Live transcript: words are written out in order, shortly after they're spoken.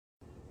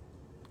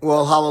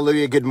Well,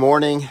 hallelujah. Good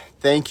morning.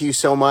 Thank you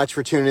so much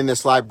for tuning in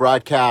this live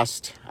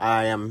broadcast.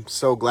 I am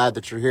so glad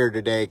that you're here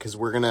today because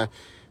we're going to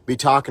be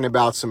talking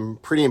about some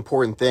pretty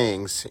important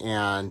things.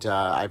 And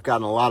I've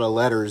gotten a lot of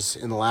letters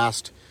in the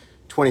last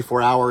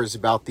 24 hours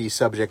about these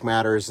subject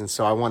matters. And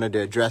so I wanted to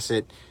address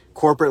it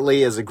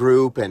corporately as a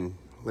group. And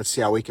let's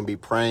see how we can be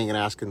praying and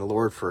asking the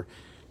Lord for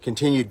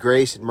continued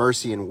grace and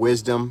mercy and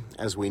wisdom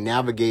as we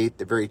navigate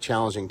the very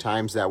challenging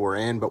times that we're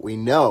in. But we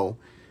know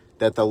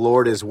that the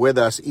Lord is with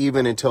us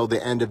even until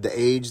the end of the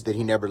age, that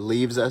he never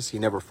leaves us, he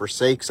never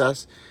forsakes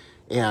us.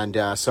 And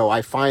so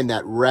I find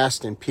that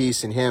rest and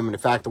peace in him. And in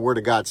fact, the Word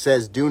of God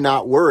says, do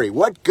not worry.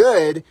 What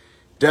good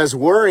does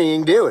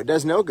worrying do? It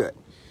does no good.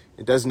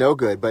 It does no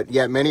good. But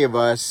yet many of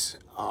us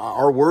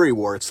are worry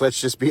warts,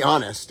 let's just be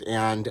honest,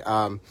 and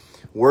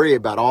worry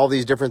about all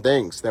these different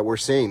things that we're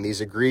seeing,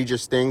 these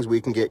egregious things.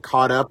 We can get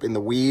caught up in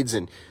the weeds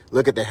and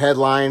look at the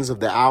headlines of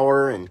the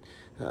hour and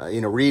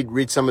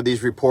read some of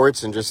these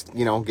reports and just,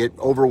 get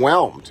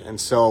overwhelmed. And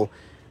so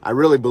I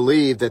really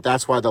believe that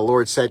that's why the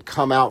Lord said,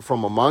 come out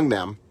from among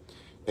them.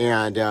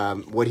 And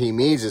what he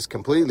means is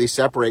completely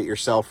separate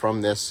yourself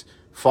from this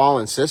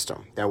fallen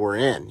system that we're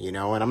in, and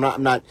I'm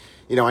not,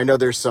 I know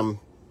there's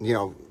some,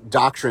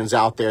 doctrines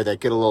out there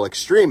that get a little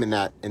extreme in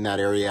that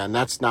area. And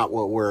that's not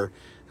what we're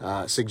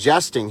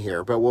suggesting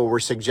here. But what we're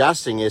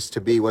suggesting is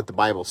to be what the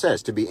Bible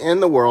says, to be in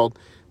the world,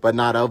 but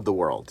not of the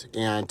world.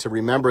 And to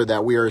remember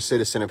that we are a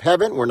citizen of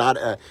heaven. We're not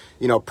a,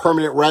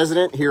 permanent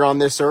resident here on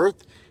this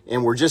earth.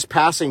 And we're just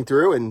passing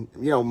through. And,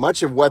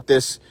 much of what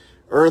this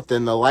earth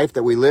and the life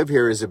that we live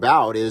here is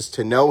about is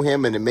to know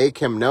him and to make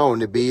him known,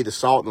 to be the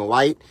salt and the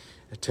light,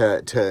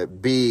 to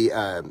be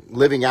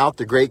living out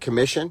the Great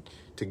Commission,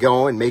 to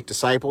go and make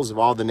disciples of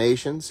all the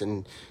nations,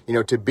 and,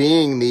 to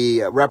being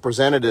the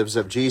representatives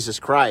of Jesus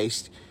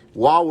Christ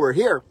while we're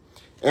here.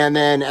 And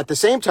then at the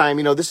same time,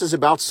 this is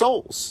about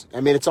souls.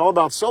 I mean, it's all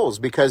about souls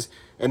because,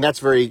 and that's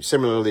very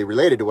similarly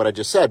related to what I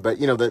just said, but,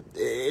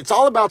 it's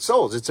all about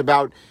souls. It's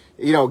about,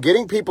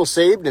 getting people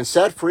saved and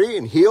set free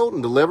and healed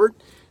and delivered,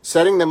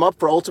 setting them up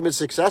for ultimate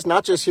success,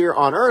 not just here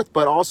on earth,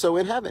 but also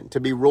in heaven,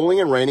 to be ruling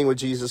and reigning with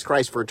Jesus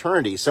Christ for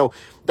eternity. So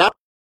that's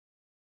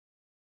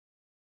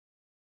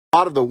a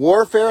lot of the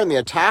warfare and the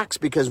attacks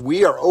because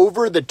we are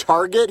over the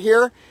target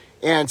here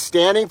and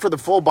standing for the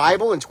full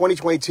Bible in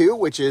 2022,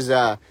 which is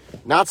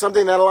not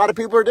something that a lot of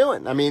people are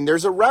doing. I mean,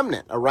 there's a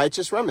remnant, a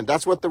righteous remnant.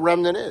 That's what the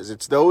remnant is.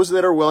 It's those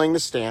that are willing to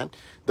stand,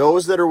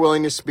 those that are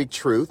willing to speak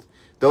truth,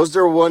 those that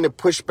are willing to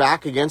push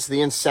back against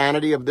the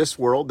insanity of this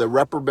world, the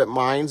reprobate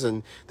minds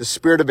and the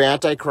spirit of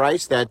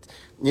Antichrist that,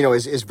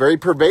 is very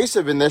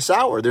pervasive in this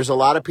hour. There's a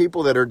lot of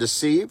people that are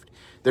deceived.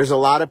 There's a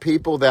lot of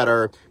people that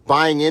are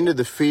buying into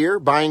the fear,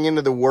 buying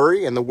into the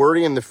worry, and the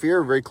worry and the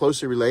fear are very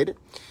closely related.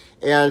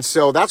 And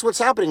so that's what's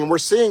happening. And we're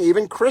seeing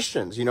even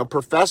Christians,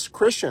 professed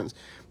Christians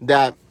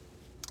that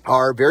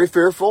are very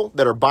fearful,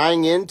 that are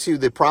buying into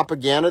the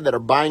propaganda, that are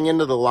buying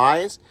into the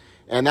lies.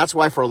 And that's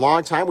why for a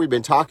long time we've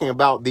been talking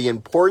about the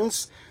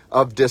importance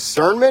of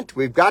discernment.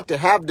 We've got to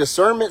have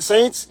discernment,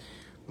 saints.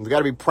 We've got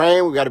to be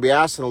praying. We've got to be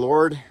asking the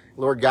Lord,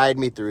 guide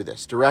me through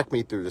this, direct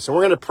me through this. And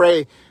we're going to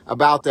pray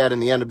about that in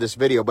the end of this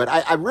video. But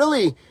I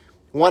really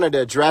wanted to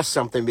address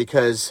something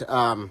because,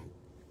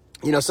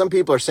 some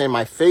people are saying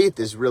my faith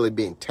is really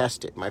being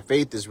tested. My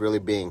faith is really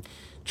being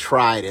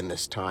tried in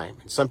this time.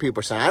 And some people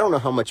are saying, I don't know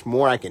how much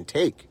more I can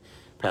take,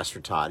 Pastor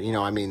Todd.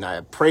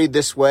 I prayed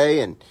this way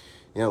and,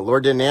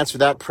 Lord didn't answer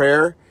that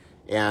prayer.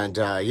 And,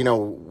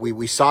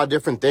 we saw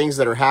different things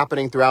that are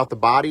happening throughout the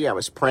body. I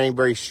was praying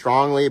very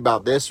strongly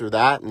about this or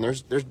that. And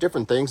there's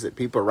different things that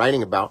people are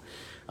writing about.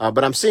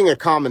 But I'm seeing a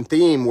common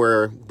theme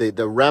where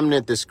the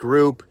remnant, this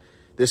group,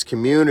 this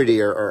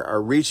community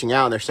are reaching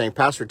out and they're saying,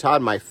 Pastor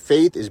Todd, my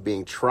faith is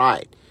being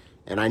tried.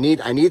 And I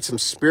need some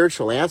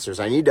spiritual answers.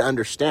 I need to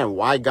understand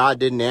why God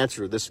didn't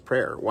answer this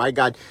prayer. Why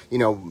God,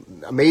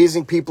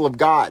 amazing people of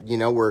God,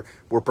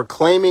 we're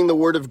proclaiming the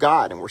word of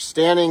God and we're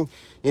standing,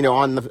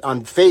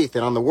 on faith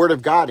and on the word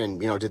of God. And,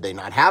 did they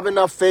not have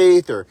enough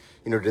faith or,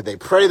 did they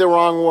pray the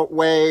wrong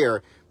way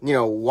or,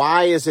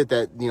 why is it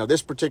that,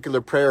 this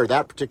particular prayer or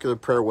that particular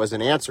prayer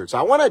wasn't answered? So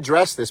I want to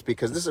address this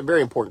because this is a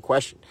very important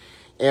question.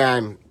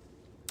 And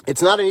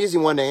it's not an easy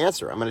one to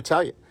answer. I'm going to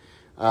tell you.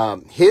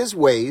 His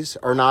ways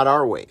are not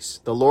our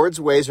ways. The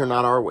Lord's ways are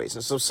not our ways.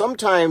 And so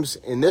sometimes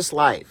in this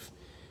life,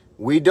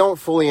 we don't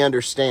fully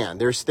understand.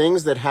 There's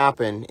things that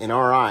happen in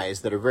our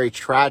eyes that are very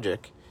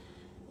tragic.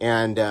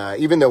 And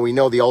even though we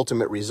know the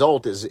ultimate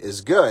result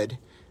is good,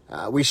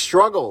 we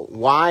struggle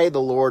why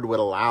the Lord would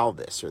allow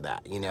this or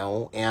that,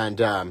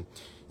 And,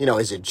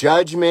 is it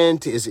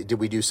judgment? Did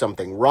we do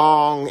something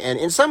wrong? And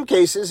in some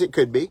cases it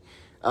could be.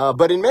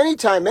 But in many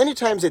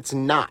times it's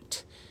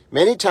not.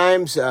 Many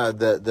times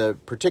the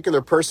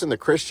particular person, the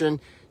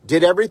Christian,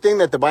 did everything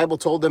that the Bible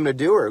told them to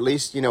do, or at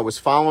least, was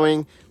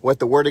following what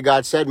the Word of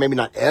God said. Maybe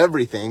not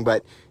everything,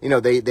 but,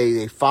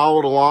 they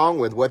followed along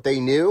with what they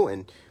knew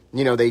and,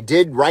 they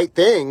did right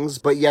things,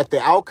 but yet the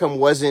outcome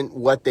wasn't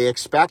what they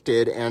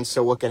expected. And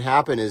so what can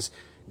happen is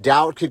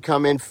doubt could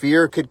come in,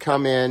 fear could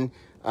come in,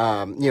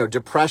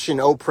 depression,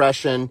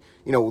 oppression.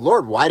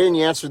 Lord, why didn't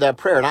you answer that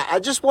prayer? And I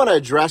just want to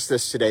address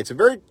this today. It's a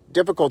very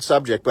difficult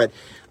subject, but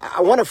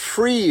I want to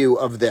free you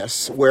of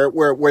this,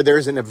 where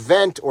there's an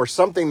event or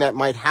something that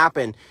might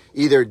happen,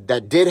 either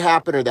that did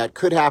happen or that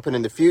could happen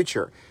in the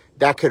future,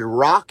 that could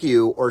rock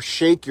you or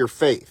shake your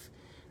faith,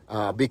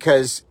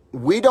 because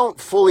we don't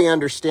fully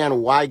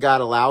understand why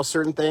God allows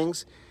certain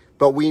things,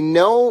 but we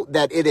know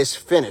that it is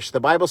finished. The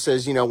Bible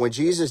says, when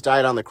Jesus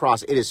died on the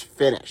cross, it is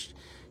finished.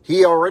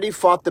 He already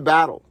fought the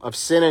battle of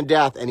sin and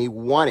death, and he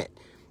won it.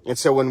 And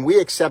so when we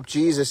accept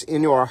Jesus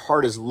into our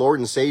heart as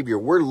Lord and Savior,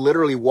 we're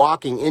literally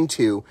walking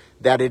into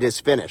that it is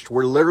finished.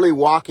 We're literally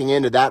walking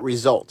into that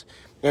result.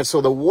 And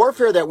so the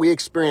warfare that we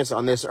experience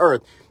on this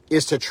earth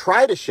is to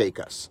try to shake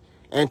us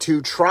and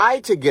to try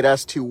to get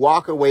us to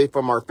walk away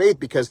from our faith,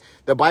 because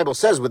the Bible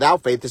says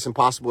without faith, it's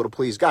impossible to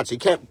please God. So you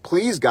can't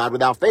please God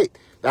without faith.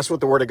 That's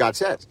what the Word of God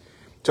says.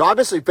 So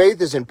obviously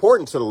faith is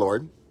important to the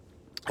Lord.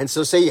 And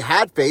so say you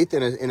had faith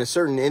in a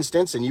certain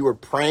instance, and you were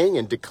praying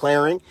and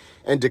declaring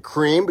and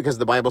decreeing, because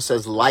the Bible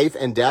says life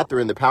and death are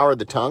in the power of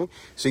the tongue.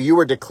 So you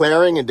were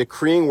declaring and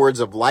decreeing words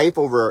of life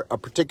over a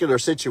particular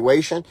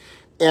situation.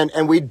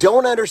 And we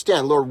don't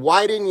understand, Lord,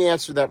 why didn't you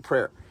answer that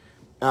prayer?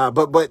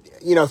 But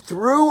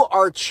through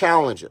our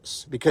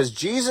challenges, because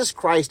Jesus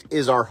Christ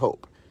is our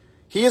hope.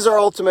 He is our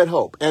ultimate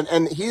hope,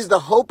 and he's the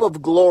hope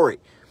of glory.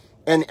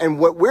 And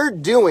what we're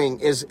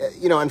doing is,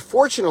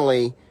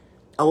 unfortunately,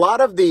 a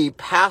lot of the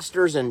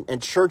pastors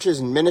and churches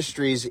and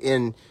ministries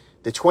in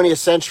the 20th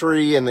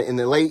century and in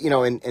the late, in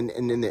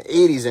the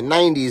 80s and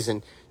 90s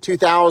and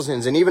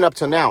 2000s and even up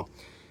to now,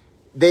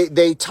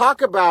 they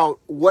talk about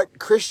what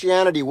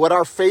Christianity, what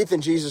our faith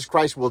in Jesus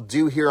Christ will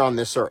do here on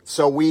this earth.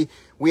 So we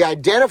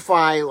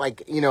identify,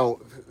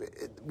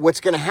 what's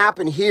going to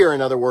happen here.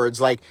 In other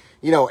words,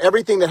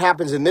 everything that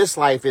happens in this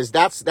life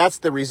that's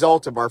the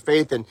result of our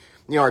faith and,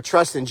 our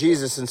trust in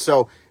Jesus. And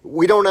so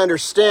we don't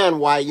understand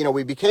why,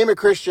 we became a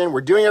Christian.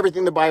 We're doing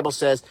everything the Bible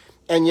says,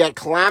 and yet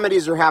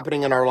calamities are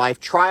happening in our life.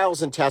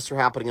 Trials and tests are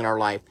happening in our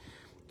life.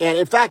 And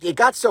in fact, it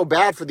got so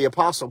bad for the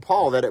Apostle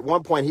Paul that at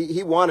one point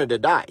he wanted to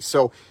die.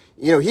 So,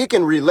 he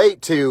can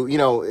relate to,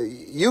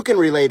 you can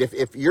relate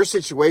if your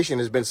situation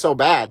has been so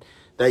bad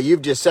that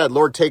you've just said,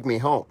 Lord, take me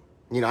home.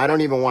 I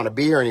don't even want to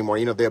be here anymore.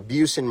 The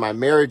abuse in my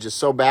marriage is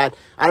so bad.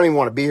 I don't even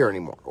want to be here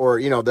anymore. Or,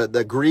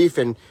 the grief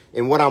and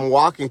what I'm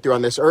walking through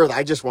on this earth,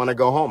 I just want to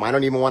go home. I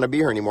don't even want to be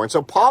here anymore. And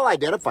so Paul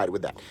identified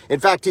with that. In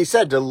fact, he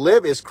said to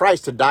live is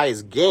Christ, to die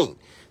is gain.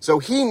 So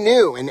he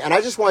knew, and I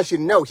just want you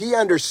to know, he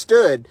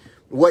understood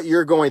what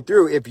you're going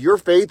through if your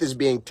faith is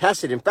being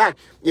tested. In fact,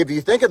 if you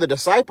think of the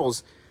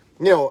disciples,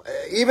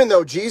 even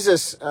though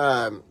Jesus,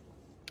 at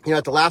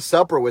the Last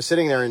Supper was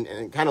sitting there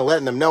and kind of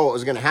letting them know what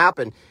was going to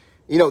happen,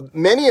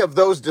 many of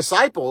those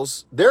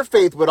disciples, their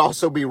faith would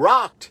also be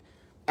rocked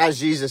as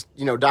Jesus,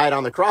 died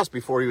on the cross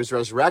before he was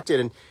resurrected.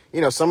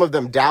 And, some of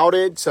them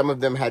doubted, some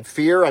of them had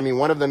fear. I mean,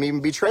 one of them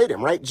even betrayed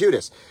him, right?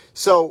 Judas.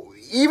 So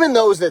even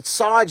those that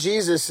saw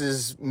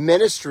Jesus's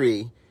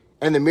ministry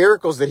and the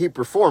miracles that he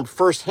performed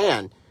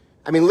firsthand,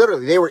 I mean,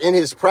 literally, they were in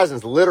his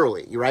presence,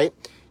 literally, right?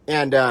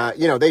 And,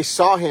 they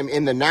saw him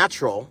in the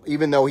natural,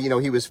 even though,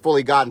 he was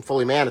fully God and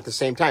fully man at the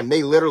same time.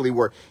 They literally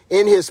were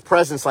in his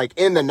presence, like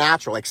in the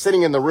natural, like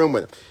sitting in the room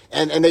with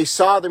him. And they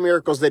saw the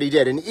miracles that he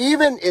did. And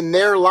even in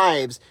their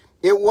lives,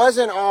 it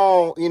wasn't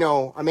all,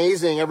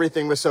 amazing.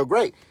 Everything was so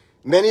great.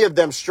 Many of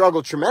them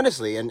struggled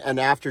tremendously. And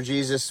after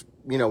Jesus,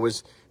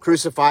 was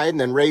crucified and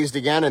then raised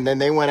again, and then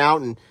they went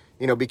out and,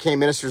 became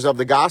ministers of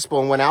the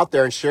gospel and went out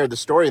there and shared the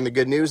story and the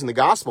good news and the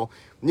gospel.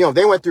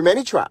 They went through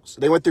many trials.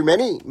 They went through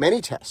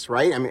many tests,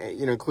 right? I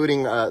mean,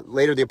 including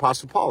later the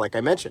Apostle Paul, like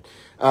I mentioned.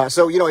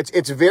 So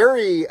it's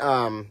very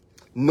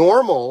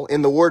normal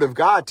in the Word of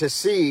God to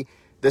see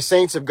the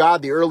saints of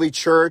God, the early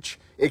church,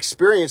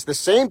 experience the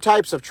same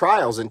types of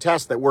trials and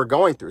tests that we're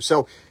going through.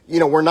 So,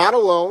 we're not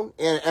alone,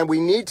 and we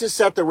need to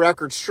set the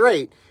record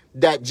straight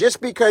that just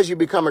because you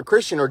become a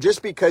Christian or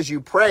just because you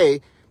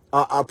pray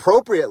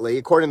appropriately,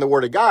 according to the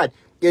Word of God,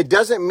 it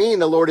doesn't mean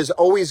the Lord is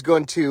always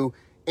going to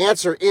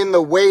answer in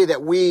the way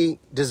that we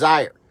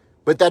desire.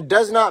 But that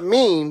does not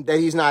mean that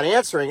he's not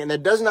answering, and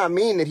that does not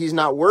mean that he's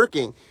not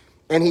working.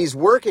 And he's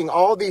working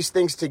all these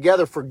things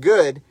together for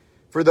good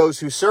for those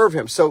who serve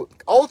him. So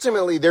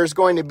ultimately, there's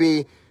going to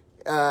be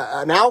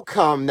an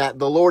outcome that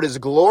the Lord is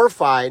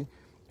glorified,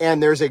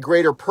 and there's a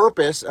greater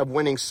purpose of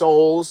winning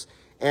souls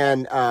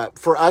and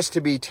for us to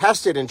be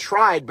tested and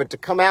tried, but to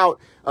come out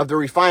of the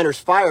refiner's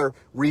fire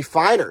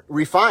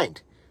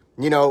refined.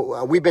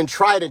 We've been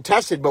tried and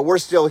tested, but we're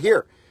still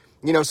here.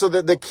 So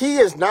the key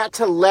is not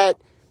to let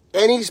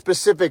any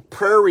specific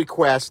prayer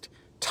request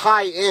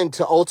tie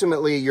into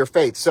ultimately your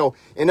faith. So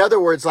in other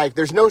words,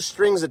 there's no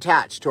strings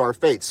attached to our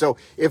faith. So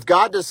if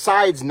God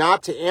decides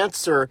not to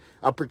answer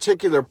a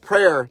particular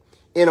prayer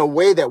in a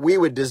way that we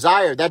would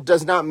desire, that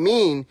does not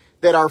mean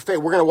that our faith,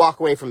 we're going to walk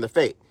away from the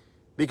faith,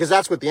 because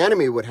that's what the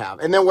enemy would have.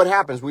 And then what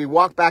happens? We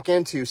walk back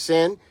into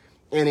sin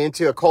and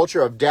into a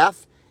culture of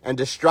death and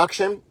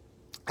destruction.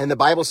 And the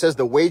Bible says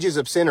the wages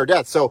of sin are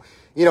death. So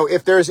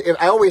if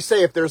I always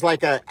say, if there's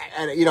like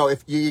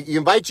if you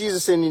invite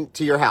Jesus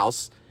into your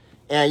house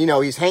and,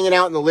 he's hanging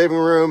out in the living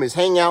room, he's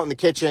hanging out in the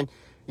kitchen,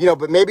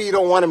 but maybe you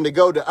don't want him to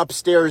go to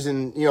upstairs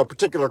in, a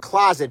particular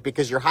closet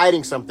because you're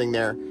hiding something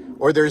there,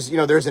 or there's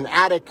an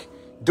attic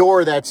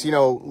door that's,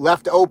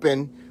 left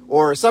open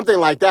or something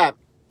like that.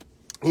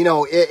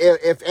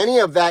 If any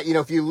of that,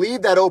 if you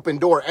leave that open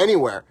door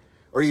anywhere,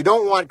 or you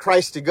don't want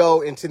Christ to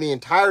go into the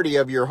entirety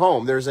of your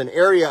home, there's an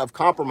area of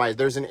compromise.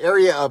 There's an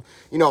area of,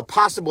 a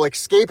possible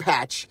escape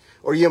hatch,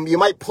 or you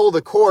might pull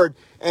the cord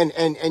and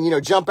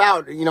jump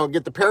out,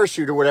 get the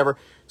parachute or whatever.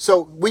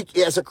 So we,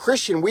 as a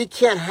Christian, we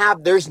can't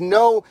have, there's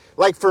no,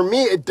 like for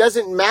me, it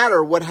doesn't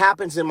matter what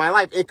happens in my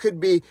life. It could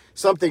be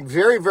something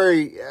very,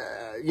 very,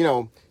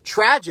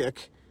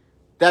 tragic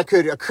that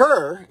could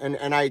occur.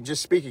 And I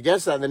just speak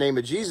against that in the name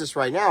of Jesus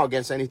right now,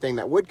 against anything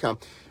that would come.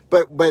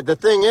 But the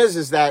thing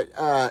is that,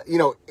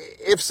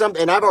 if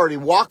something, and I've already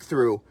walked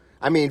through,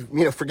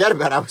 forget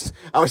about it.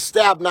 I was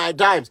stabbed 9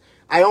 times.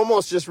 I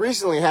almost just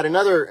recently had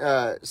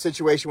another,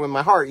 situation with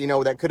my heart,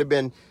 that could have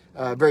been,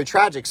 very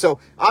tragic.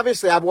 So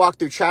obviously I've walked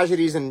through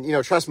tragedies, and,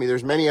 trust me,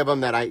 there's many of them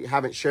that I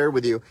haven't shared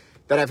with you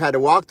that I've had to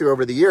walk through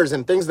over the years,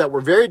 and things that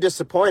were very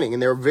disappointing,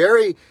 and they were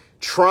very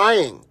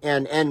trying,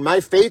 and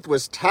my faith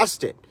was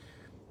tested.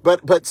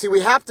 But see,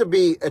 we have to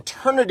be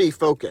eternity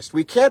focused.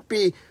 We can't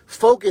be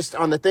focused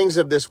on the things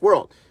of this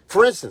world.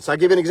 For instance, I'll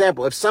give you an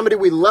example. If somebody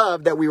we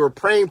love that we were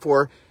praying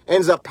for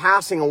ends up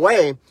passing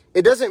away,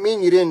 it doesn't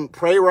mean you didn't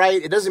pray right.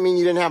 It doesn't mean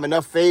you didn't have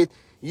enough faith.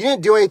 You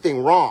didn't do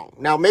anything wrong.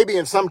 Now, maybe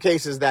in some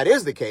cases that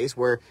is the case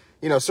where,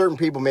 certain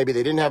people, maybe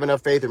they didn't have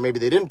enough faith, or maybe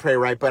they didn't pray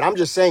right. But I'm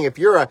just saying, if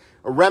you're a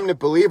remnant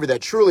believer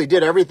that truly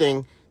did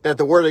everything that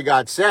the Word of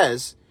God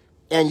says,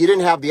 and you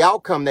didn't have the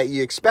outcome that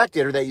you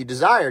expected or that you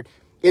desired,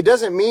 it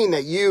doesn't mean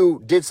that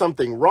you did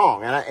something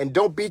wrong. And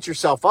don't beat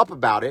yourself up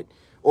about it,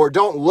 or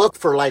don't look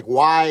for like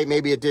why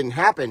maybe it didn't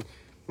happen,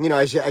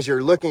 as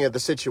you're looking at the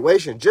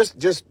situation.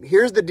 Just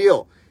here's the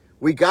deal.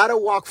 We got to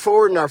walk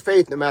forward in our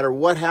faith no matter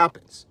what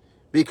happens,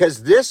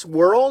 because this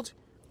world,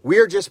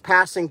 we're just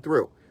passing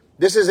through.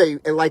 This is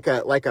like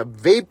a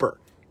vapor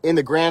in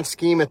the grand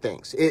scheme of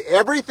things.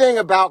 Everything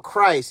about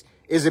Christ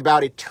is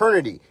about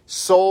eternity,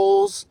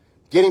 souls,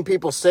 getting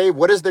people saved.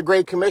 What is the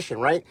Great Commission,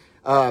 right?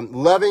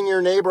 Loving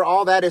your neighbor,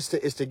 all that is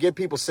to get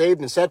people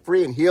saved and set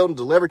free and healed and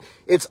delivered.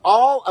 It's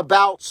all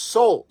about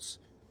souls.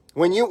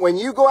 When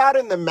you go out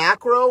in the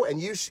macro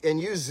and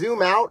you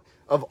zoom out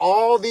of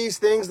all these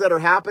things that are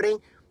happening,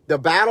 the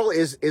battle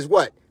is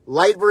what?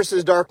 Light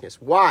versus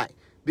darkness. Why?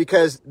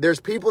 Because there's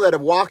people that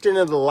have walked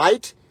into the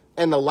light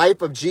and the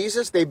life of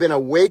Jesus. They've been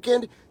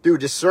awakened through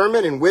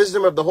discernment and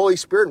wisdom of the Holy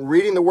Spirit and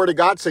reading the Word of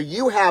God. So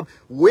you have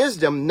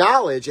wisdom,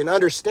 knowledge, and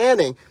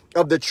understanding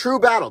of the true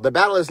battle. The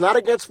battle is not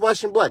against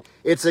flesh and blood.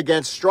 It's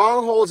against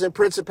strongholds and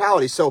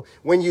principalities. So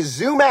when you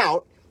zoom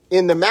out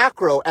in the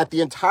macro at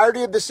the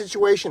entirety of the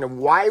situation of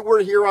why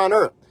we're here on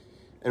earth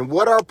and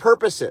what our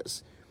purpose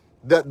is,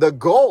 the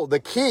goal, the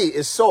key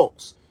is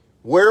souls.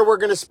 Where we're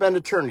going to spend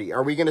eternity.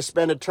 Are we going to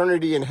spend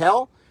eternity in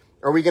hell?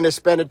 Are we going to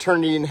spend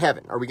eternity in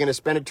heaven? Are we going to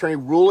spend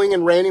eternity ruling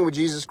and reigning with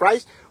Jesus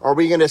Christ? Or are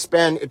we going to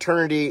spend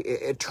eternity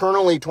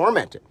eternally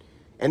tormented?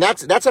 And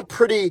that's a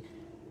pretty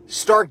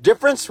stark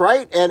difference,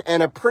 right?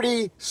 And a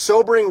pretty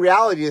sobering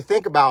reality to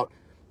think about.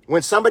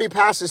 When somebody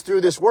passes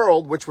through this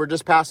world, which we're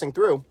just passing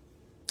through,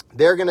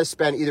 they're going to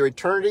spend either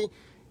eternity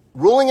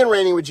ruling and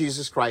reigning with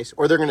Jesus Christ,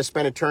 or they're going to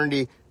spend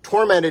eternity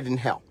tormented in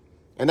hell.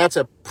 And that's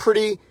a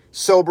pretty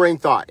sobering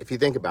thought if you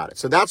think about it.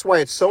 So that's why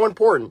it's so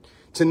important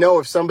to know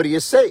if somebody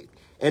is saved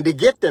and to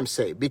get them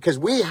saved, because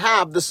we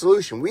have the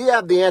solution. We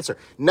have the answer,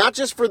 not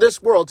just for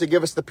this world to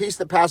give us the peace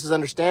that passes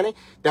understanding,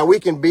 that we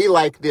can be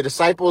like the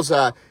disciples,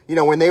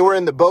 when they were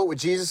in the boat with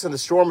Jesus and the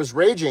storm was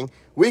raging,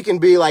 we can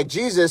be like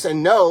Jesus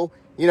and know,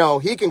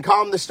 he can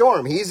calm the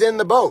storm. He's in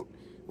the boat.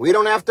 We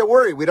don't have to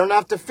worry. We don't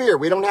have to fear.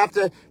 We don't have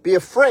to be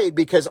afraid,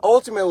 because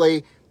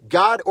ultimately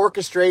God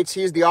orchestrates.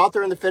 He's the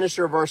author and the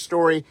finisher of our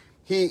story.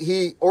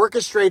 He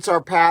orchestrates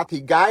our path. He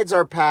guides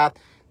our path.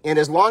 And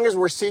as long as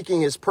we're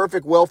seeking his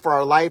perfect will for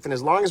our life, and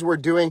as long as we're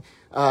doing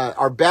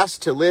our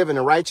best to live in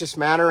a righteous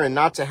manner and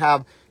not to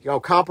have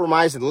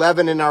compromise and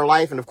leaven in our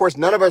life, and of course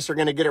none of us are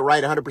going to get it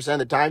right 100% of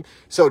the time.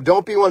 So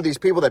don't be one of these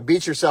people that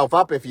beats yourself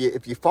up if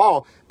you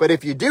fall. But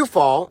if you do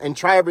fall, and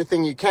try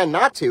everything you can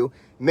not to,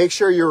 make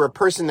sure you're a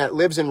person that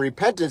lives in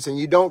repentance, and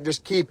you don't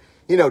just keep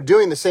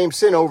doing the same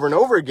sin over and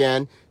over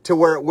again to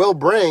where it will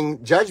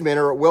bring judgment,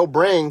 or it will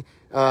bring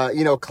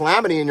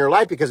calamity in your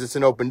life, because it's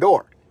an open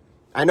door.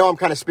 I know I'm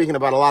kind of speaking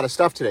about a lot of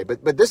stuff today,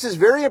 but this is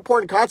very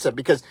important concept,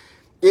 because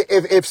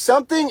if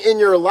something in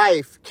your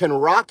life can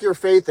rock your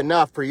faith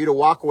enough for you to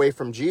walk away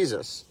from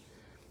Jesus,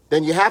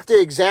 then you have to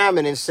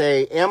examine and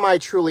say, am I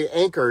truly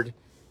anchored?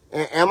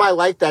 Am I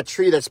like that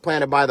tree that's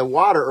planted by the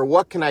water, or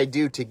what can I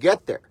do to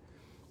get there?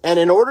 And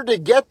in order to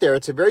get there,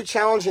 it's a very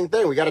challenging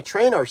thing. We got to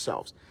train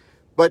ourselves.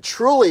 But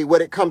truly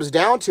what it comes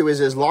down to is,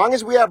 as long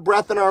as we have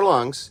breath in our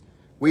lungs,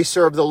 we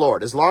serve the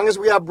Lord. As long as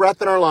we have breath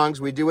in our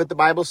lungs, we do what the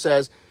Bible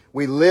says.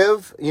 We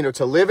live,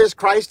 to live is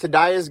Christ, to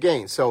die is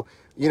gain. So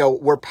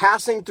we're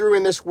passing through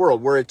in this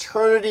world. We're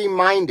eternity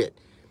minded.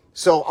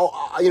 So,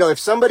 if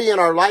somebody in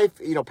our life,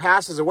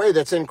 passes away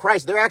that's in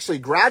Christ, they're actually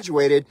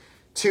graduated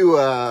to,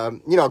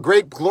 a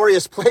great,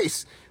 glorious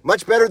place,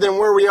 much better than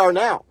where we are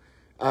now.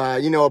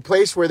 A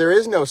place where there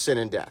is no sin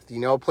and death,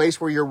 a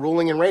place where you're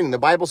ruling and reigning. The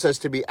Bible says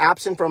to be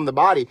absent from the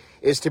body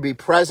is to be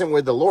present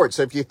with the Lord.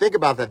 So if you think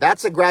about that,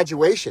 that's a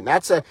graduation.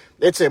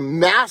 It's a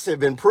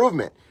massive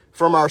improvement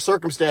from our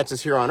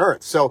circumstances here on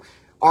earth. So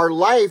our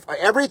life,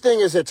 everything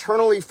is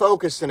eternally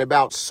focused and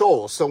about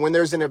souls. So when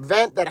there's an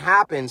event that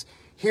happens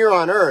here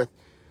on earth,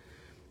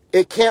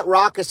 it can't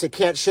rock us, it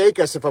can't shake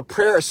us. If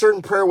a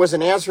certain prayer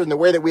wasn't answered in the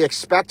way that we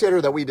expected or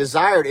that we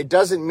desired, it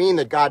doesn't mean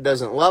that God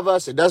doesn't love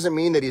us. It doesn't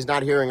mean that he's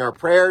not hearing our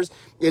prayers.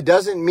 It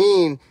doesn't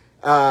mean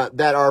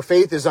that our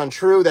faith is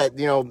untrue, that,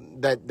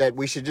 that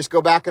we should just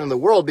go back into the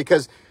world,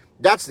 because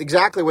that's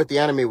exactly what the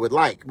enemy would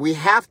like. We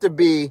have to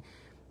be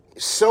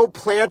so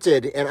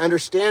planted in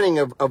understanding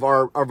of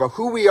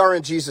who we are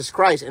in Jesus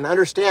Christ, and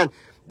understand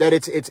that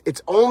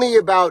it's only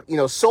about,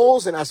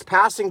 souls and us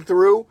passing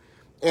through.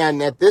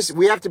 And that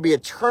we have to be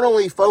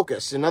eternally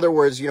focused. In other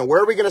words,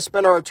 where are we going to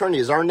spend our eternity?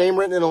 Is our name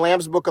written in the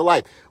Lamb's Book of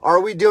Life?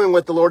 Are we doing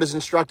what the Lord has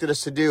instructed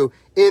us to do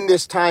in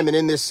this time and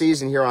in this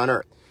season here on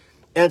earth?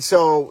 And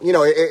so,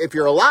 if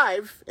you're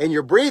alive and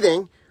you're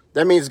breathing,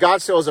 that means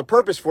God still has a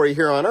purpose for you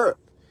here on earth.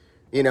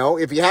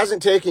 If he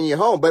hasn't taken you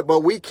home, but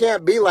we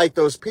can't be like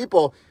those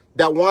people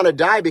that want to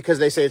die because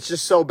they say, it's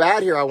just so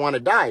bad here, I want to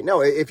die.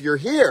 No, if you're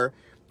here,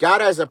 God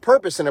has a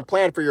purpose and a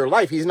plan for your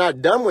life. He's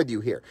not done with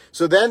you here.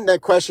 So then the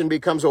question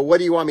becomes, well, what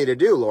do you want me to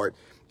do, Lord?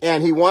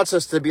 And he wants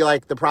us to be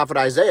like the prophet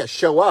Isaiah,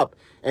 show up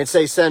and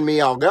say, send me,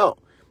 I'll go.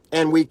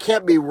 And we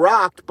can't be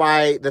rocked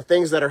by the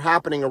things that are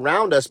happening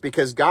around us,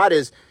 because God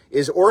is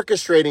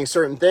orchestrating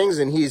certain things,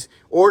 and he's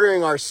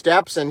ordering our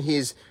steps, and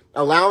he's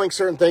allowing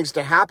certain things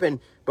to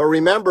happen. But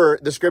remember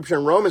the scripture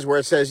in Romans where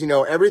it says,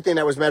 everything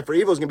that was meant for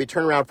evil is going to be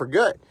turned around for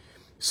good.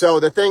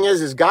 So the thing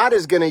is God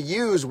is going to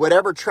use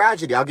whatever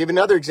tragedy. I'll give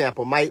another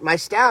example. My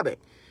stabbing.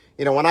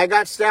 When I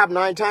got stabbed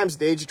 9 times at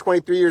the age of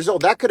 23 years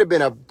old, that could have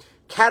been a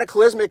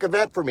cataclysmic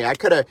event for me. I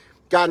could have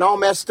gotten all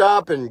messed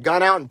up and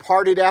gone out and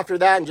partied after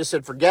that and just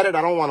said, forget it,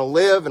 I don't want to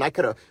live. And I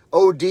could have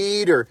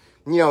OD'd or,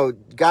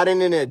 got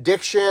in an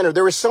addiction, or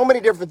there were so many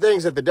different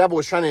things that the devil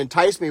was trying to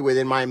entice me with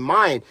in my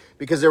mind,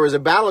 because there was a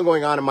battle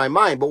going on in my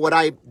mind. But what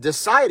I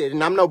decided,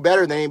 and I'm no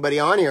better than anybody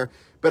on here,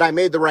 but I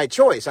made the right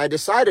choice. I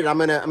decided I'm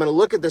gonna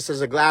look at this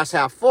as a glass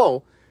half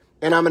full,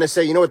 and I'm gonna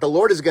say, you know what, the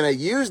Lord is gonna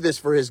use this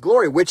for his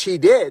glory, which he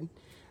did.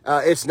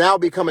 It's now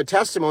become a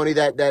testimony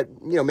that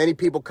many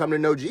people come to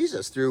know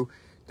Jesus through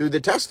the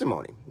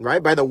testimony,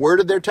 right? By the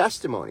word of their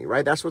testimony,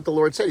 right? That's what the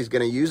Lord said. He's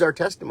gonna use our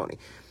testimony.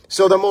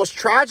 So the most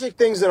tragic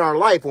things in our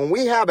life, when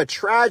we have a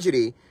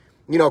tragedy,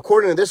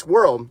 according to this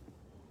world,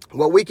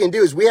 what we can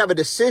do is we have a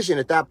decision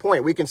at that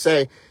point. We can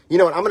say, you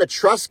know what, I'm going to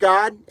trust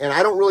God, and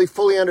I don't really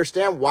fully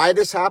understand why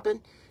this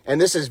happened, and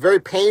this is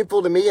very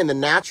painful to me in the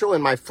natural,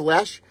 in my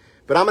flesh,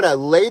 but I'm going to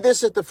lay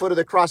this at the foot of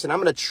the cross, and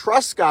I'm going to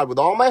trust God with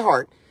all my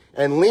heart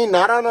and lean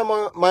not on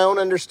my own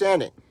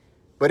understanding,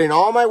 but in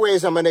all my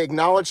ways, I'm going to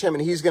acknowledge him,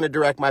 and he's going to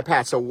direct my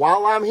path. So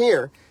while I'm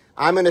here,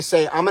 I'm going to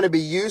say, I'm going to be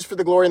used for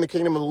the glory in the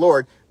kingdom of the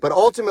Lord. But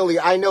ultimately,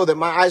 I know that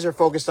my eyes are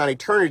focused on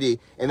eternity,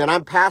 and that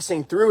I'm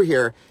passing through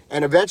here,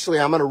 and eventually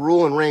I'm going to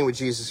rule and reign with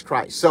Jesus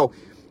Christ. So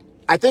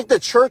I think the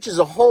church as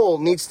a whole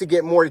needs to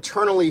get more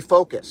eternally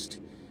focused,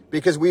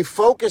 because we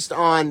focused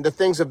on the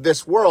things of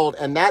this world,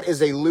 and that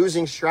is a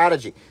losing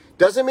strategy.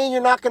 Doesn't mean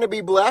you're not going to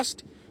be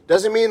blessed.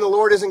 Doesn't mean the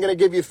Lord isn't going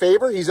to give you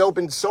favor. He's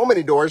opened so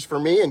many doors for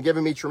me and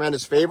given me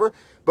tremendous favor.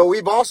 But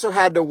we've also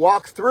had to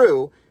walk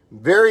through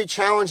very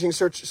challenging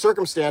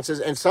circumstances,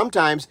 and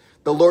sometimes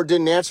the Lord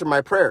didn't answer my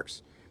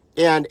prayers.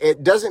 And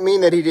it doesn't mean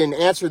that he didn't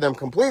answer them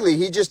completely.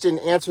 He just didn't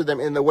answer them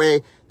in the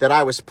way that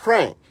I was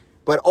praying.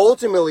 But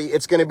ultimately,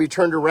 it's going to be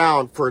turned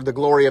around for the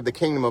glory of the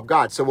kingdom of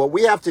God. So what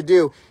we have to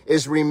do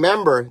is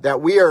remember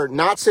that we are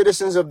not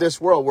citizens of this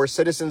world. We're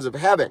citizens of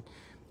heaven.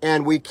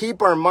 And we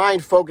keep our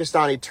mind focused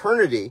on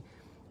eternity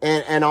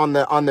and on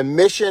the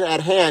mission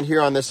at hand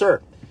here on this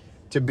earth,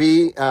 to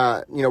be,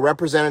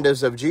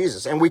 representatives of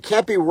Jesus. And we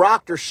can't be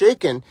rocked or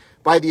shaken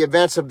by the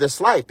events of this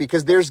life,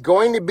 because there's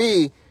going to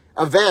be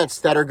events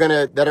that are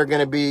going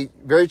to be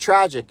very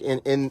tragic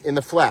in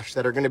the flesh,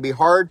 that are going to be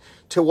hard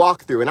to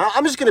walk through. And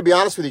I'm just going to be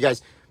honest with you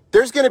guys.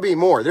 There's going to be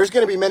more. There's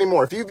going to be many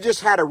more. If you've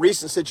just had a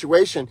recent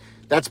situation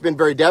that's been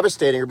very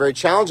devastating or very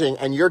challenging,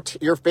 and your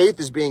faith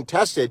is being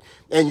tested,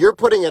 and you're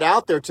putting it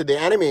out there to the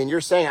enemy, and you're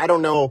saying, I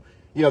don't know,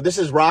 this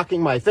is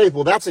rocking my faith.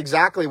 Well, that's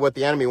exactly what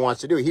the enemy wants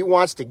to do. He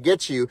wants to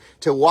get you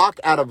to walk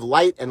out of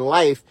light and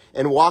life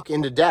and walk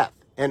into death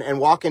and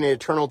walk into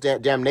eternal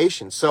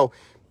damnation. So,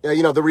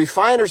 the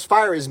refiner's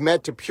fire is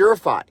meant to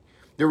purify.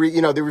 The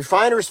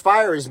refiner's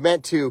fire is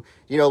meant to,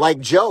 like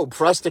Job,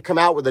 for us to come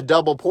out with a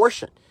double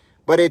portion.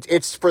 But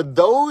it's for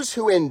those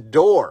who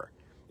endure.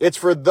 It's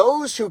for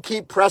those who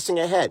keep pressing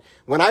ahead.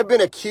 When I've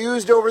been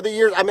accused over the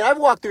years, I've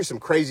walked through some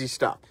crazy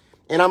stuff.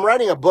 And I'm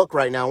writing a book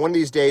right now. One of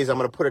these days, I'm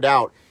going to put it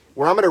out,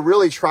 where I'm going to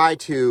really try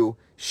to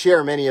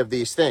share many of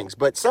these things.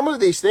 But some of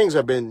these things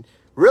have been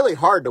really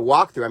hard to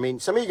walk through. I mean,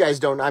 some of you guys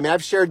don't, I mean,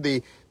 I've shared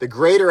the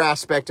greater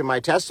aspect of my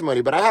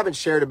testimony, but I haven't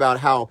shared about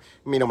how,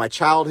 my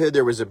childhood,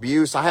 there was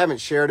abuse. I haven't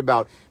shared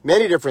about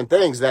many different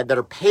things that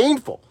are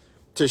painful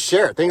to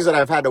share, things that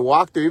I've had to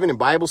walk through, even in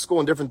Bible school,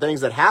 and different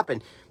things that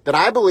happened that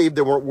I believe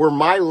that were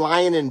my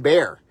lion and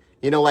bear.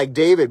 Like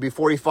David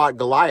before he fought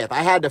Goliath,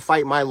 I had to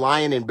fight my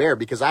lion and bear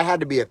because I had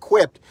to be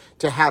equipped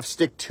to have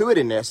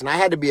stick-to-itiveness, and I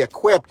had to be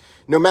equipped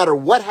no matter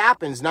what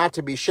happens not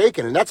to be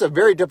shaken. And that's a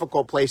very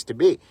difficult place to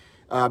be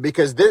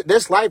because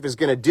this life is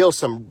going to deal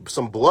some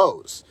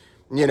blows,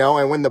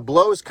 and when the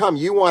blows come,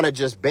 you want to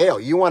just bail.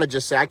 You want to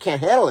just say, I can't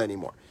handle it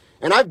anymore.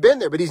 And I've been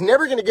there, but he's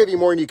never going to give you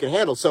more than you can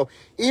handle. So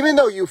even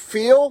though you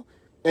feel,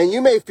 and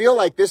you may feel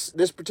like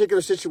this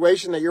particular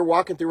situation that you're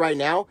walking through right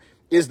now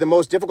is the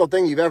most difficult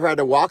thing you've ever had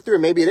to walk through,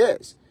 and maybe it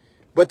is.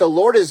 But the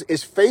Lord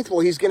is faithful.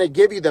 He's going to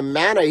give you the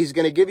manna. He's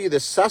going to give you the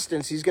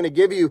sustenance. He's going to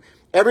give you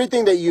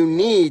everything that you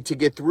need to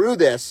get through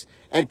this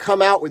and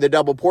come out with a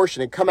double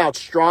portion and come out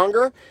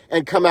stronger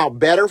and come out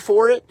better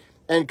for it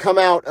and come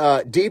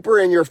out deeper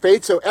in your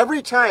faith. So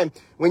every time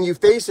when you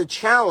face a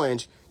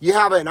challenge, you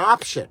have an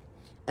option.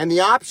 And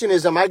the option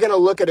is, am I going to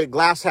look at it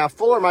glass half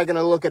full or am I going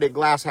to look at it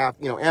glass half,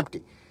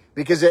 empty?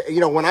 Because,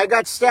 when I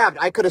got stabbed,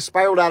 I could have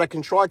spiraled out of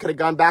control. I could have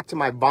gone back to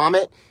my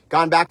vomit,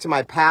 gone back to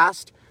my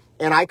past,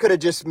 and I could have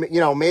just,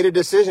 made a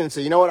decision and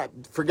said, you know what,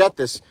 forget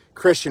this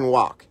Christian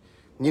walk.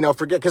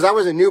 Forget, because I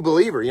was a new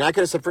believer. I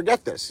could have said,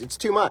 forget this. It's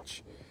too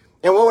much.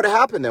 And what would have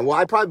happened then? Well,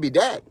 I'd probably be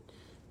dead.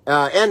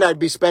 And I'd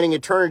be spending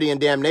eternity in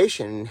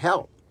damnation in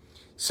hell.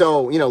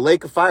 So,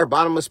 lake of fire,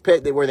 bottomless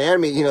pit, where the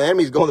enemy, the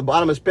enemy's going to the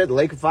bottomless pit, the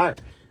lake of fire.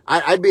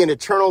 I'd be in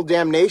eternal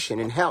damnation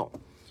in hell.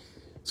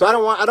 So I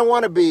don't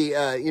want to be,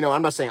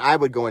 I'm not saying I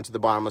would go into the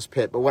bottomless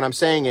pit, but what I'm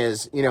saying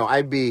is,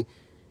 I'd be,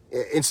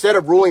 instead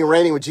of ruling and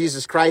reigning with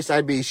Jesus Christ,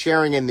 I'd be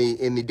sharing in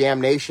the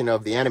damnation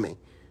of the enemy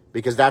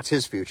because that's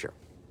his future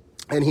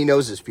and he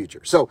knows his future.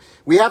 So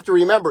we have to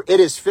remember it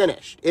is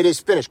finished. It is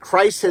finished.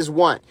 Christ has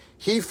won.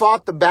 He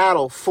fought the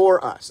battle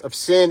for us of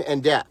sin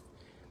and death.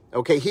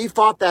 Okay, he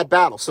fought that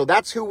battle. So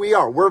that's who we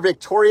are. We're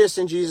victorious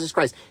in Jesus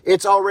Christ.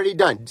 It's already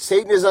done.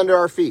 Satan is under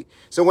our feet.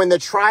 So when the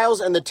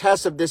trials and the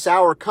tests of this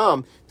hour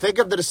come, think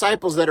of the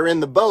disciples that are in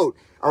the boat.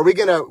 Are we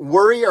going to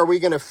worry? Are we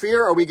going to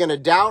fear? Are we going to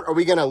doubt? Are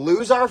we going to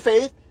lose our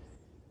faith?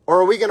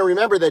 Or are we going to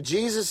remember that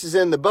Jesus is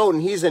in the boat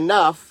and he's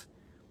enough?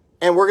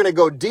 And we're going to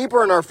go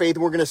deeper in our faith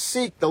and we're going to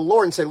seek the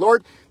Lord and say,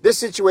 Lord, this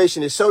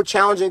situation is so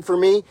challenging for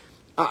me.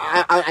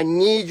 I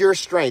need your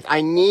strength.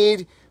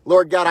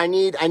 Lord God, I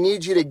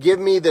need you to give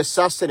me the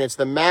sustenance,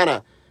 the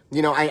manna.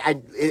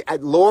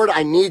 Lord,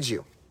 I need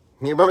you.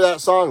 You remember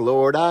that song?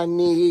 Lord, I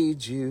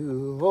need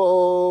you.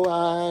 Oh,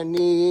 I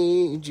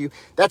need you.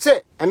 That's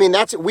it.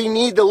 That's it. We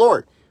need the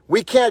Lord.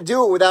 We can't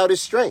do it without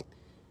his strength.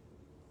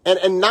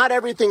 And not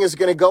everything is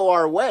going to go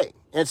our way.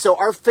 And so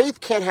our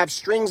faith can't have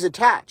strings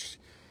attached,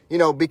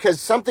 because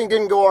something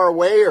didn't go our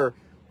way or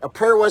a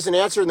prayer wasn't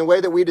answered in the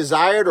way that we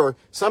desired or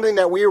something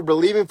that we were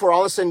believing for all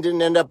of a sudden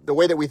didn't end up the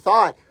way that we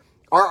thought.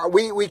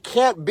 We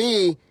can't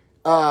be,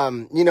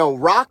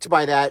 rocked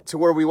by that to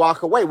where we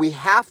walk away. We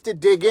have to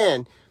dig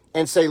in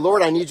and say,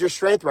 Lord, I need your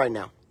strength right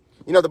now.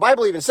 The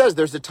Bible even says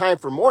there's a time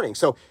for mourning.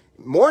 So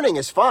mourning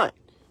is fine.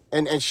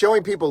 And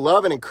showing people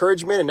love and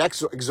encouragement and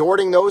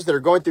exhorting those that are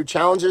going through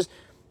challenges.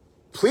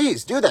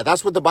 Please do that.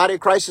 That's what the body of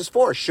Christ is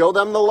for. Show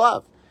them the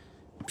love.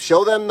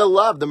 Show them the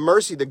love, the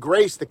mercy, the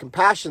grace, the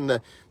compassion,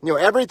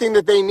 everything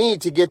that they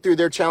need to get through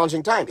their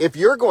challenging time. If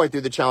you're going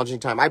through the challenging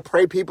time, I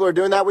pray people are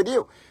doing that with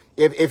you.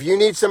 If you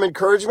need some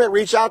encouragement,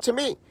 reach out to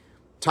me.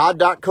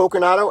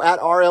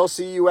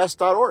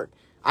 Todd.coconato@rlcus.org.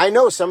 I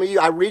know some of you,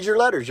 I read your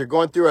letters. You're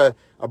going through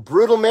a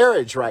brutal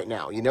marriage right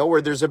now,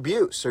 where there's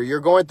abuse, or you're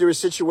going through a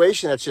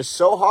situation that's just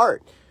so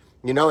hard,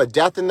 a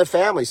death in the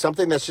family,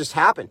 something that's just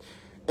happened.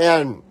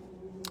 And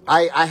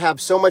I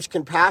have so much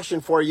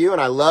compassion for you,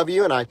 and I love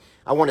you, and I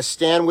want to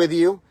stand with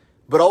you.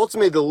 But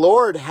ultimately, the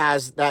Lord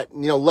has that,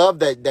 love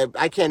that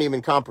I can't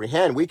even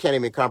comprehend. We can't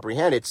even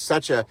comprehend. It's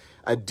such a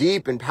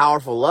deep and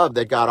powerful love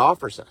that God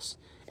offers us.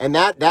 And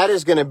that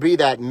is going to be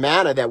that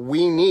manna that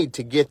we need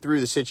to get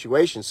through the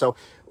situation. So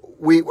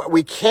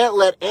we can't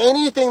let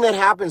anything that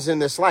happens in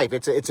this life,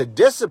 it's a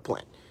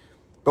discipline.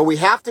 But we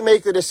have to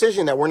make the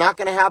decision that we're not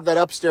going to have that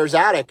upstairs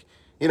attic,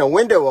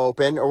 window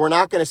open, or we're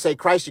not going to say,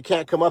 Christ, you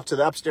can't come up to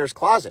the upstairs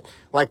closet.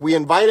 Like, we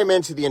invite him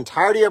into the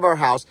entirety of our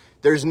house.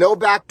 There's no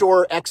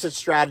backdoor exit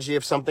strategy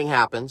if something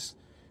happens.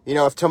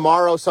 If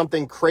tomorrow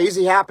something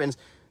crazy happens,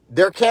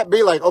 there can't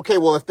be like, okay,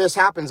 well, if this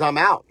happens, I'm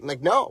out.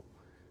 Like, no.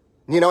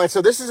 And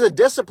so this is a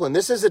discipline.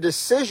 This is a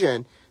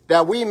decision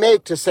that we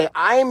make to say,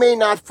 I may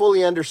not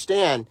fully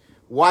understand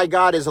why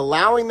God is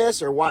allowing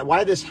this or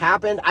why this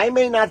happened. I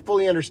may not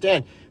fully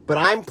understand, but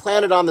I'm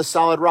planted on the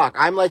solid rock.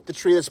 I'm like the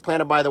tree that's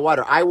planted by the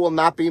water. I will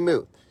not be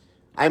moved.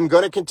 I'm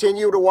going to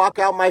continue to walk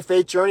out my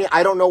faith journey.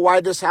 I don't know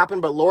why this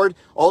happened, but Lord,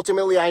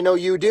 ultimately, I know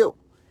you do.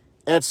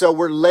 And so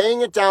we're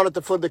laying it down at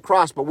the foot of the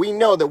cross, but we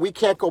know that we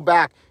can't go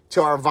back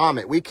to our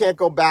vomit. We can't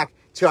go back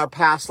to our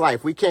past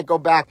life. We can't go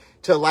back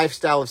to a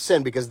lifestyle of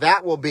sin because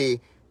that will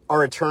be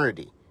our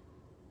eternity.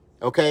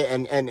 Okay,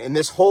 and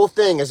this whole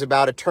thing is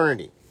about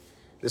eternity.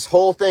 This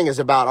whole thing is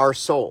about our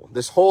soul.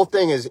 This whole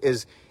thing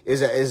is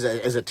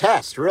a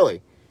test,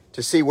 really,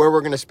 to see where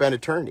we're going to spend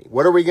eternity.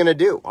 What are we going to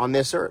do on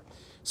this earth?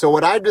 So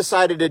what I've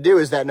decided to do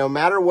is that no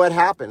matter what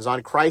happens,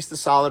 on Christ the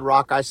solid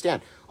rock I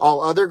stand.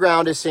 All other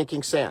ground is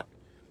sinking sand.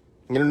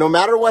 No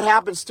matter what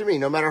happens to me,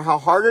 no matter how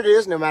hard it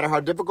is, no matter how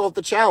difficult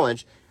the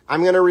challenge,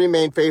 I'm going to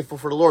remain faithful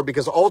for the Lord,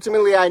 because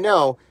ultimately I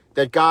know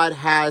that God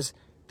has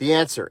the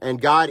answer,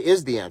 and God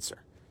is the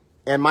answer.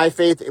 And my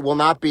faith will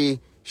not be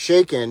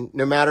shaken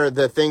no matter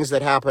the things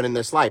that happen in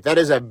this life. That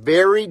is a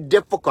very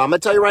difficult, I'm going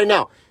to tell you right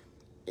now,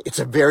 it's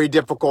a very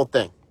difficult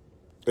thing.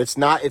 It's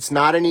not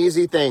an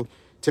easy thing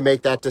to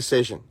make that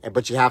decision,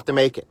 but you have to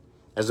make it.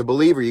 As a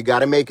believer, you got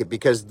to make it,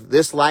 because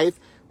this life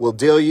will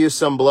deal you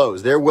some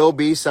blows. There will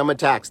be some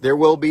attacks. There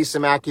will be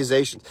some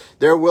accusations.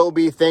 There will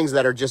be things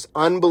that are just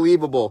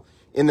unbelievable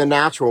in the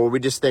natural, where we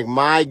just think,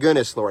 my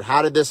goodness, Lord,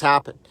 how did this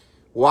happen?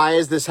 Why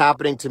is this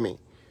happening to me?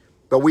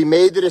 But we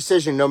made the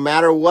decision, no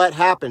matter what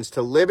happens,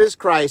 to live as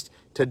Christ,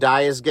 to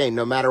die as gain.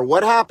 No matter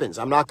what happens,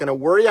 I'm not going to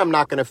worry. I'm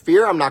not going to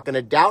fear. I'm not going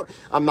to doubt.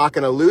 I'm not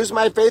going to lose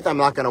my faith. I'm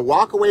not going to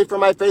walk away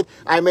from my faith.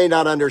 I may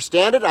not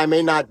understand it. I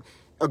may not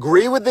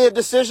agree with the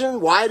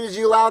decision. Why did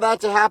you allow that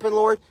to happen,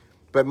 Lord?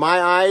 But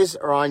my eyes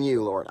are on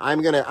you, Lord.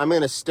 I'm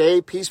gonna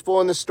stay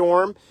peaceful in the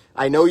storm.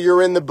 I know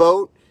you're in the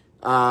boat.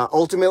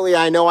 Ultimately,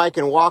 I know I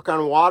can walk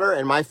on water,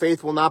 and my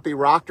faith will not be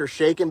rocked or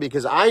shaken,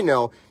 because I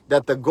know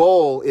that the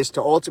goal is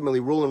to ultimately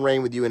rule and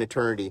reign with you in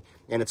eternity,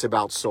 and it's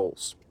about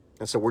souls.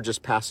 And so we're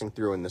just passing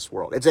through in this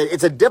world.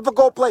 It's a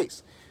difficult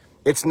place.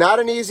 It's not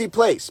an easy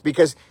place,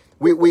 because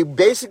we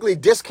basically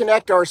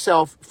disconnect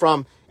ourselves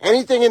from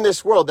anything in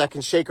this world that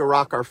can shake or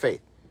rock our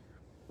faith.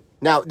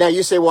 Now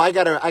you say, well, I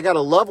got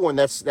a loved one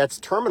that's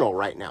terminal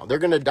right now. They're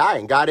going to die,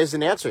 and God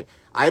isn't answering.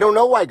 I don't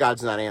know why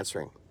God's not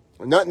answering.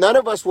 None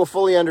of us will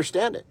fully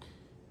understand it.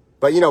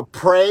 But,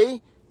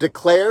 pray,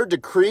 declare,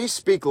 decree,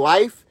 speak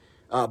life,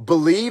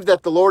 believe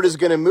that the Lord is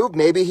going to move.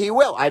 Maybe he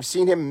will. I've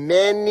seen him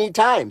many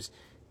times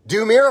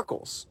do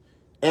miracles,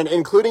 and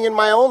including in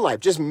my own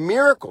life, just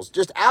miracles,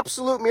 just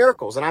absolute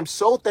miracles. And I'm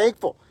so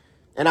thankful,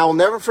 and I will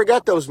never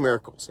forget those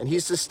miracles. And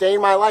he's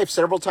sustained my life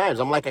several times.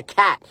 I'm like a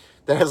cat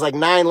that has like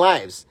 9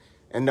 lives.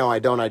 And no, I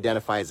don't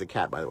identify as a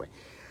cat, by the way.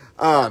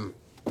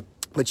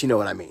 But you know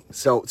what I mean.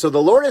 So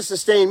the Lord has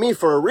sustained me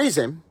for a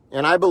reason.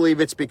 And I believe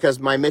it's because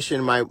my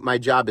mission, my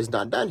job is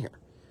not done here.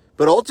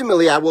 But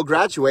ultimately, I will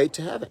graduate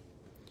to heaven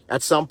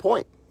at some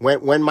point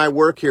when my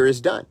work here is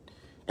done.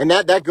 And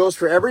that goes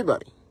for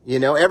everybody.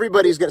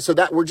 Everybody's going to, so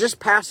that we're just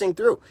passing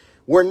through.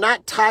 We're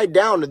not tied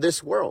down to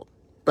this world,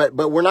 but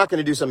we're not going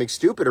to do something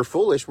stupid or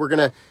foolish. We're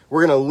going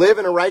to live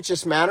in a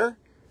righteous manner.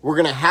 We're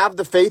going to have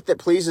the faith that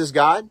pleases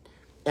God,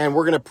 and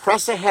we're going to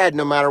press ahead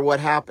no matter what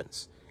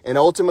happens. And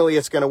ultimately,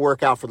 it's going to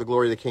work out for the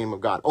glory of the kingdom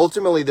of God.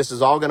 Ultimately, this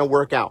is all going to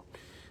work out.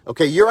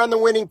 Okay, you're on the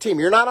winning team.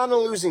 You're not on the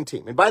losing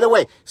team. And by the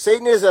way,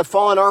 Satan is a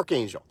fallen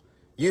archangel.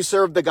 You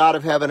serve the God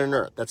of heaven and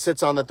earth that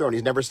sits on the throne.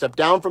 He's never stepped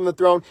down from the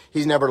throne.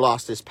 He's never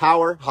lost his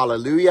power.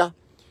 Hallelujah.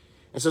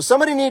 And so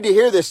somebody need to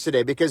hear this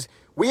today, because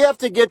we have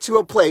to get to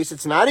a place.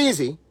 It's not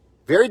easy,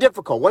 very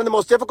difficult. One of the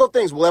most difficult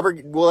things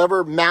we'll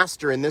ever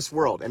master in this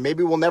world, and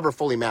maybe we'll never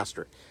fully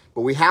master it,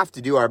 but we have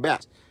to do our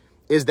best,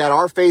 is that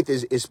our faith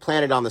is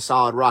planted on the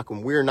solid rock,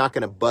 and we're not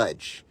going to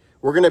budge.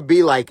 We're going to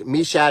be like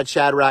Meshach,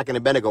 Shadrach, and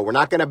Abednego. We're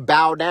not going to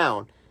bow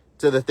down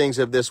to the things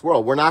of this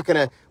world. We're not going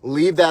to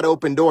leave that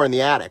open door in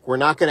the attic. We're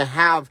not going to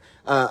have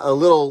a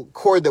little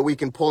cord that we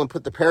can pull and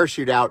put the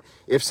parachute out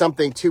if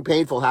something too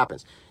painful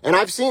happens. And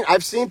I've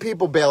seen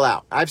people bail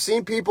out. I've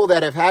seen people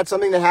that have had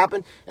something that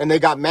happened, and they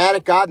got mad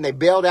at God, and they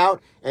bailed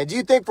out. And do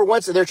you think for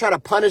once that they're trying to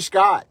punish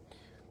God?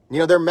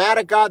 They're mad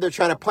at God. They're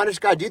trying to punish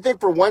God. Do you think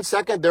for 1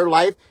 second their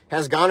life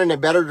has gone in a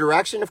better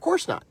direction? Of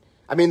course not.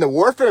 I mean, the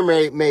warfare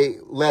may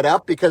let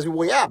up because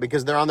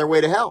they're on their way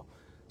to hell.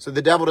 So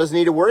the devil doesn't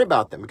need to worry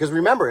about them. Because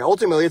remember,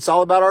 ultimately, it's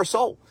all about our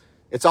soul.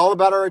 It's all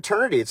about our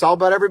eternity. It's all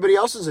about everybody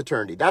else's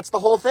eternity. That's the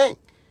whole thing.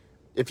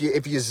 If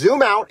you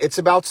zoom out, it's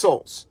about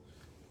souls.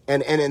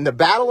 And in the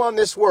battle on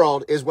this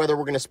world is whether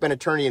we're going to spend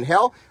eternity in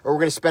hell or we're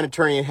going to spend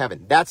eternity in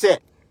heaven. That's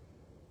it.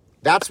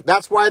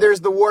 That's why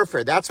there's the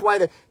warfare. That's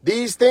why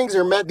these things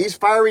are meant, these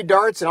fiery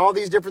darts and all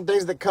these different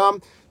things that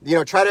come,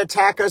 try to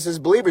attack us as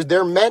believers.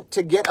 They're meant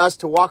to get us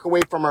to walk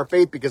away from our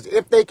faith, because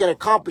if they can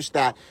accomplish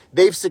that,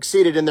 they've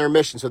succeeded in their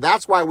mission. So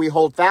that's why we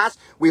hold fast,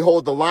 we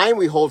hold the line,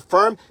 we hold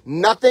firm.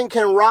 Nothing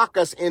can rock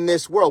us in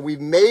this world.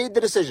 We've made the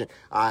decision.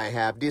 I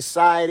have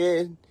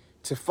decided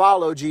to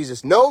follow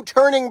Jesus. No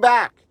turning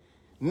back.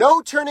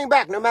 No turning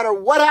back, no matter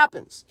what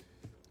happens.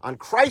 On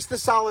Christ the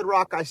solid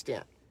rock I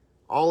stand.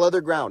 All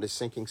other ground is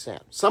sinking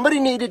sand. Somebody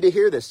needed to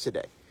hear this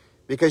today,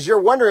 because you're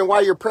wondering why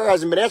your prayer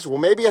hasn't been answered. Well,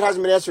 maybe it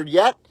hasn't been answered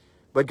yet,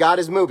 but God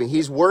is moving.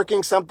 He's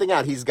working something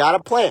out. He's got a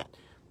plan.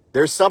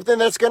 There's something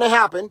that's going to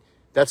happen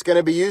that's going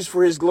to be used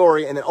for his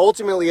glory, and then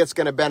ultimately it's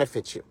going to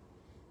benefit you.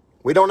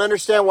 We don't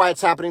understand why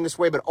it's happening this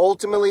way, but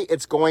ultimately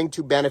it's going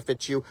to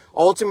benefit you.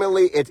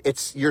 Ultimately,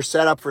 you're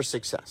set up for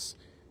success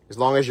as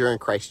long as you're in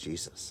Christ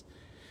Jesus.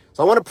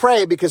 So I want to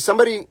pray, because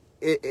somebody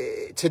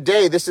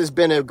today, this has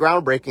been a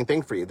groundbreaking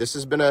thing for you. This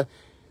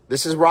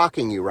is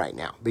rocking you right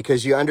now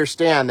because you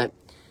understand that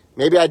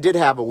maybe I did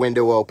have a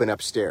window open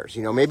upstairs.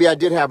 Maybe I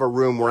did have a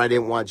room where I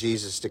didn't want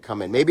Jesus to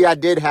come in. Maybe I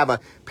did have a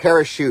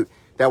parachute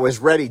that was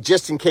ready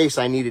just in case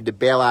I needed to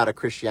bail out of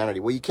Christianity.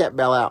 Well, you can't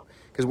bail out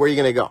because where are you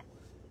going to go?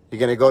 You're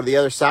going to go to the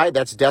other side?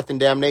 That's death and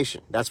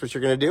damnation. That's what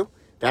you're going to do?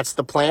 That's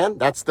the plan?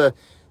 That's the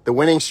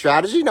winning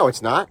strategy? No,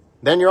 it's not.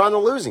 Then you're on the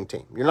losing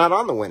team. You're not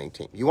on the winning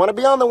team. You want to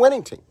be on the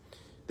winning team.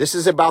 This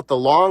is about the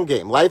long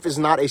game. Life is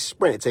not a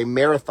sprint. It's a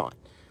marathon.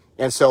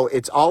 And so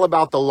it's all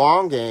about the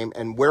long game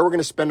and where we're going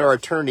to spend our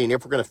eternity and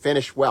if we're going to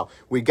finish well.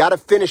 We got to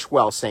finish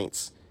well,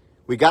 saints.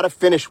 We got to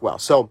finish well.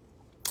 So,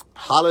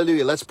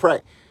 hallelujah. Let's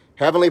pray.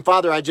 Heavenly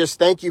Father, I just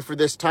thank you for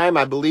this time.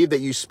 I believe that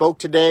you spoke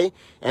today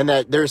and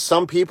that there's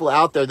some people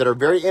out there that are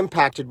very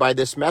impacted by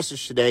this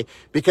message today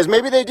because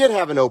maybe they did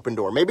have an open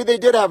door. Maybe they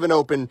did have an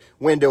open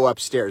window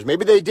upstairs.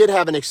 Maybe they did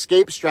have an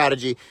escape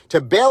strategy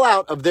to bail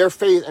out of their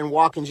faith and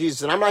walk in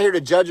Jesus. And I'm not here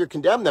to judge or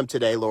condemn them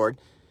today, Lord.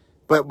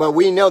 But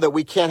we know that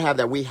we can't have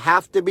that. We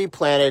have to be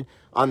planted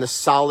on the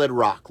solid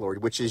rock,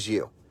 Lord, which is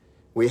you.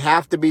 We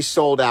have to be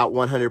sold out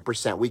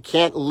 100%. We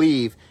can't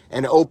leave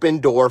an open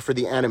door for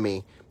the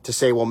enemy to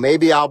say, well,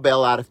 maybe I'll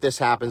bail out if this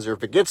happens, or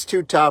if it gets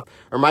too tough,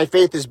 or my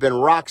faith has been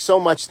rocked so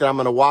much that I'm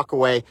going to walk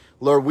away.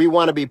 Lord, we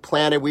want to be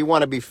planted. We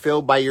want to be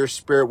filled by your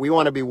Spirit. We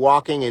want to be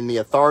walking in the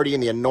authority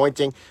and the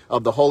anointing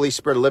of the Holy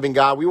Spirit of living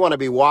God. We want to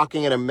be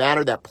walking in a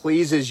manner that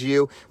pleases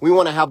you. We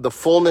want to have the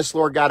fullness,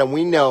 Lord God, and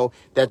we know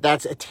that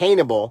that's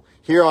attainable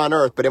here on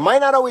earth, but it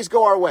might not always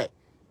go our way,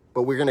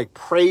 but we're going to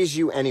praise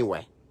you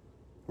anyway.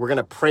 We're going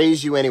to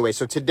praise you anyway.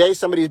 So today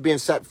somebody's being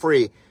set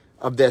free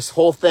of this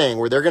whole thing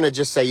where they're going to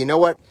just say, you know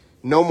what?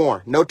 No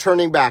more. No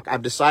turning back.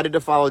 I've decided to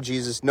follow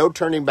Jesus. No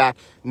turning back.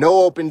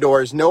 No open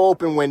doors. No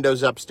open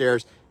windows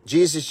upstairs.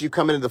 Jesus, you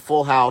come into the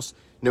full house.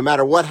 No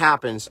matter what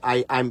happens,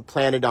 I'm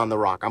planted on the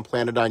rock. I'm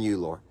planted on you,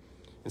 Lord.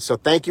 And so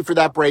thank you for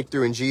that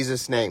breakthrough in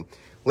Jesus' name.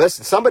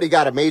 Listen, somebody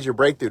got a major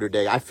breakthrough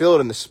today. I feel it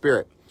in the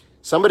spirit.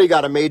 Somebody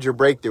got a major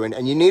breakthrough,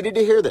 and you needed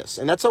to hear this,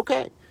 and that's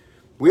okay.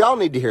 We all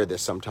need to hear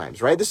this sometimes,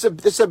 right? This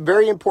is a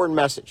very important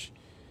message.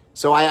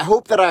 So I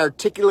hope that I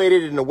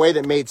articulated it in a way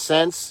that made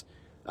sense.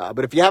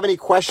 But if you have any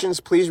questions,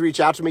 please reach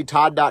out to me,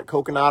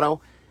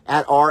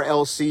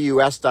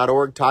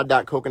 todd.coconato@rlcus.org,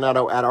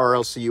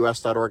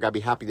 todd.coconato@rlcus.org. I'd be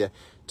happy to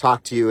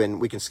talk to you,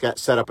 and we can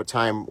set up a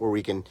time where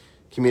we can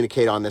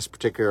communicate on this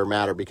particular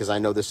matter because I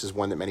know this is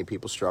one that many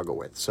people struggle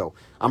with. So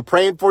I'm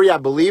praying for you. I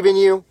believe in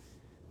you.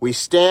 We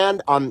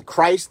stand on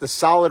Christ, the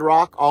solid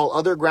rock. All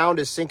other ground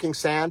is sinking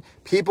sand.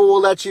 People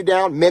will let you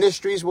down.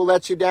 Ministries will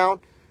let you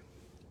down.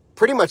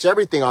 Pretty much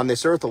everything on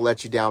this earth will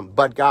let you down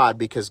but God,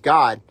 because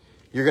God,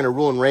 you're going to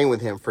rule and reign with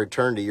him for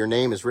eternity. Your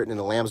name is written in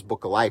the Lamb's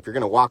Book of Life. You're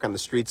going to walk on the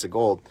streets of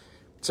gold.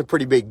 It's a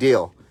pretty big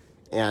deal.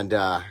 And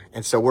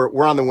so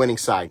we're on the winning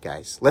side,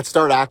 guys. Let's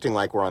start acting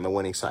like we're on the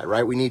winning side,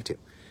 right? We need to.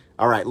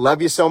 All right.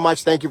 Love you so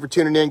much. Thank you for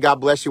tuning in.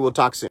 God bless you. We'll talk soon.